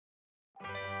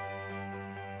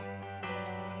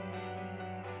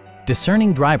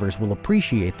Discerning drivers will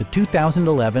appreciate the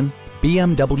 2011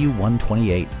 BMW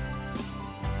 128.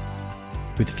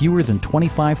 With fewer than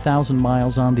 25,000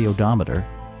 miles on the odometer,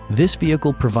 this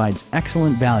vehicle provides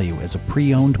excellent value as a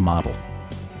pre-owned model.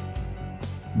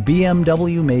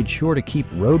 BMW made sure to keep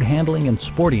road handling and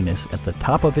sportiness at the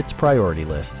top of its priority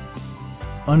list.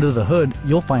 Under the hood,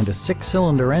 you'll find a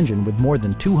 6-cylinder engine with more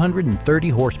than 230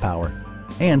 horsepower.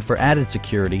 And for added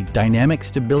security, dynamic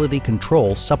stability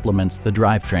control supplements the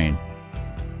drivetrain.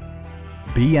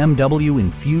 BMW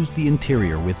infused the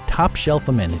interior with top-shelf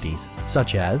amenities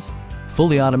such as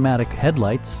fully automatic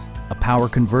headlights, a power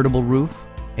convertible roof,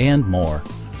 and more.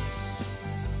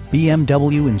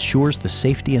 BMW ensures the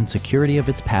safety and security of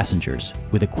its passengers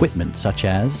with equipment such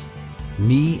as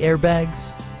knee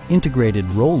airbags, integrated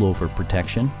rollover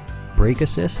protection, brake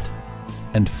assist,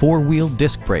 and 4-wheel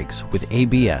disc brakes with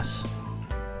ABS.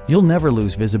 You'll never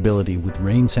lose visibility with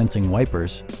rain-sensing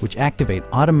wipers, which activate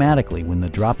automatically when the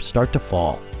drops start to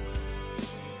fall.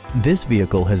 This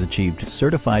vehicle has achieved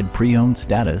certified pre-owned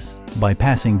status by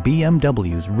passing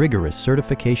BMW's rigorous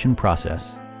certification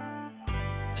process.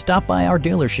 Stop by our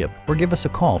dealership or give us a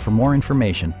call for more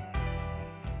information.